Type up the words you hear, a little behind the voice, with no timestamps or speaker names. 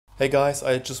Hey guys,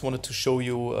 I just wanted to show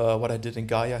you what I did in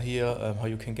Gaea here, how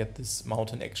you can get this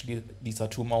mountain. Actually, these are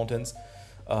two mountains.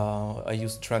 I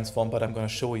used transform, but I'm gonna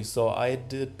show you. So I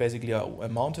did basically a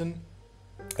mountain,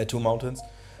 two mountains,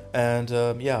 and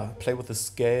yeah, play with the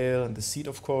scale and the seed,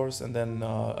 of course, and then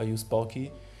I use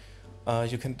bulky.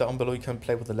 You can down below you can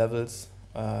play with the levels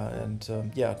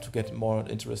and yeah, to get more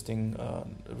interesting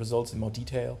results in more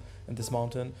detail in this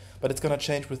mountain. But it's gonna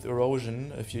change with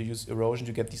erosion. If you use erosion,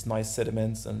 you get these nice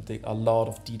sediments, and a lot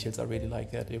of details. I really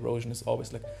like that. Erosion is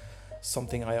always like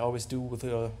something I always do with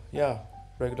yeah,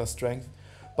 regular strength.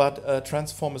 But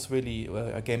transform is really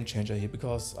a game changer here,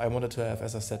 because I wanted to have,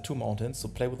 as I said, two mountains. So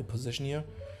play with the position here,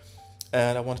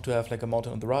 and I wanted to have like a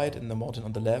mountain on the right and a mountain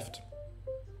on the left.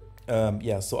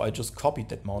 Yeah, so I just copied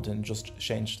that mountain, just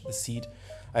changed the seed.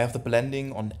 I have the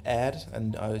blending on add,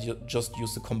 and I just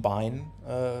use the combine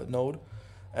node.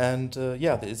 And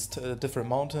yeah, it's different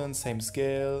mountains, same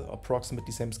scale,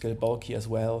 approximately same scale, bulky as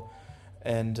well.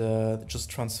 And just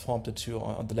transformed it to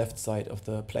on the left side of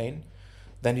the plane.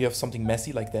 Then you have something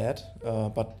messy like that,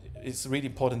 but it's really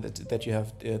important that you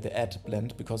have the add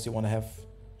blend, because you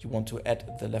want to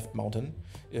add the left mountain.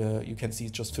 You can see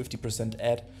it's just 50%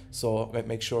 add, so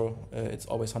make sure it's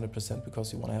always 100%,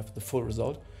 because you want to have the full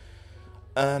result.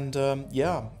 And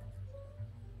yeah,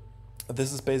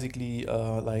 this is basically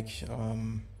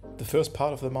the first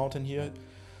part of the mountain here.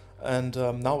 And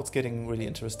now it's getting really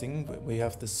interesting. We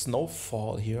have the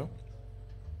snowfall here.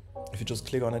 If you just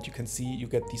click on it, you can see you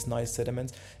get these nice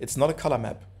sediments. It's not a color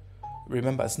map.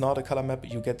 Remember, it's not a color map.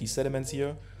 You get these sediments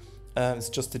here. It's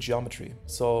just the geometry.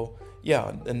 So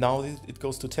yeah, and now it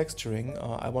goes to texturing.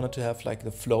 I wanted to have like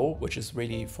the flow, which is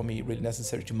really, for me, really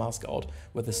necessary to mask out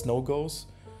where the snow goes.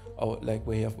 Or like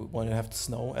we want to have the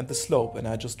snow and the slope, and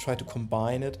I just try to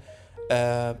combine it,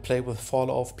 play with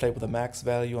fall off, play with the max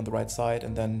value on the right side,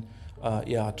 and then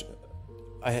yeah,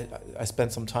 I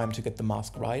spent some time to get the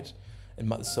mask right, in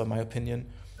my opinion,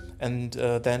 and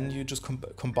then you just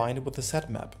combine it with the set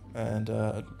map, and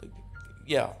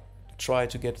yeah, try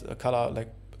to get a color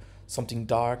like something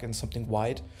dark and something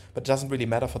white, but it doesn't really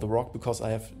matter for the rock, because I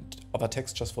have other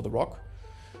textures for the rock,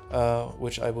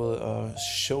 which I will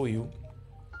show you.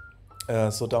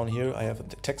 So down here I have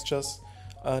the textures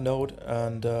node,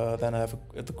 and then I have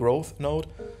the growth node.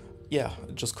 Yeah,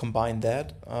 just combine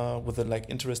that with a like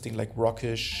interesting, like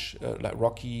rockish, like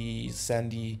rocky,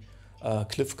 sandy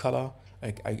cliff color.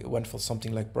 I went for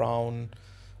something like brown,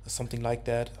 something like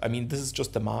that. I mean, this is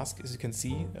just the mask, as you can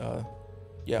see.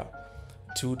 Yeah,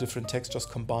 two different textures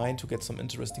combined to get some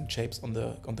interesting shapes on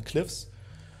the cliffs.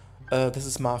 This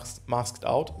is masked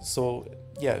out. So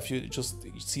yeah, if you just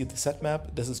see the set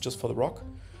map, this is just for the rock.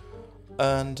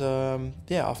 And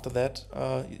yeah, after that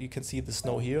you can see the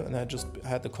snow here, and I just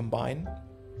had to combine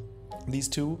these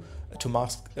two to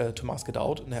mask it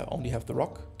out, and I only have the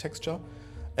rock texture.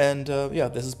 And yeah,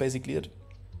 this is basically it.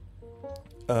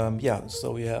 Yeah,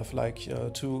 so we have like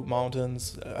two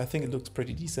mountains. I think it looks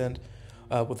pretty decent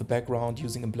with the background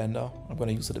using a Blender. I'm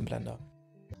gonna use it in Blender.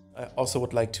 I also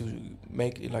would like to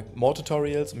make like more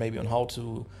tutorials, maybe on how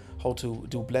to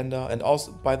do Blender. And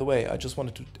also, by the way, I just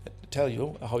wanted to tell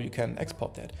you how you can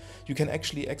export that. You can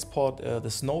actually export the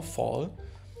snowfall.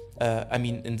 I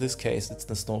mean, in this case, it's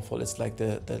the snowfall. It's like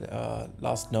the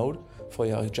last node for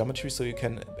your geometry. So you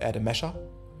can add a mesher.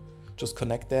 Just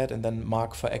connect that and then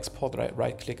mark for export.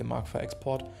 Right click and mark for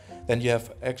export. Then you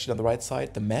have actually on the right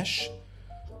side the mesh,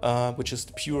 which is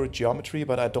pure geometry,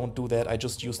 but I don't do that. I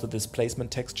just use the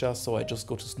displacement texture, so I just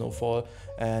go to snowfall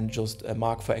and just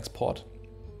mark for export,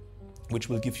 which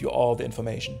will give you all the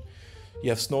information. You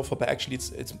have snowfall, but actually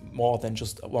it's more than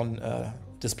just one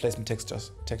displacement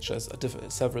textures.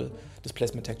 Several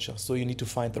displacement textures, so you need to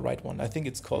find the right one. I think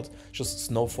it's called just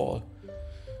snowfall.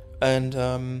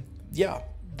 And yeah,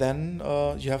 then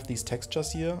you have these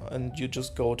textures here, and you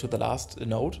just go to the last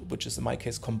node, which is in my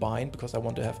case combined, because I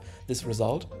want to have this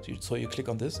result. So you click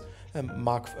on this and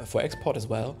mark for export as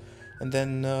well. And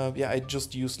then yeah, I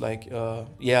just use like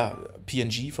yeah,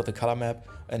 PNG for the color map,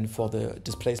 and for the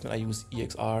displacement I use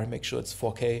EXR. Make sure it's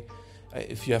 4K.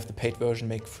 If you have the paid version,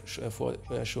 make sure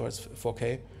it's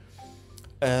 4K.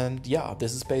 And yeah,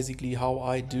 this is basically how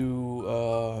I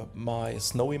do my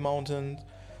snowy mountain.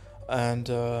 And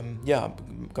yeah,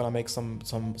 I'm gonna make some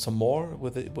more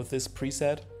with this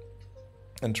preset,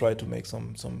 and try to make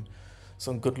some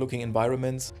good looking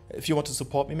environments. If you want to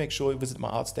support me, make sure you visit my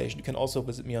Artstation. You can also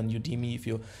visit me on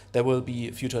Udemy. There will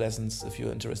be future lessons if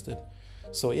you're interested.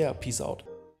 So yeah, peace out.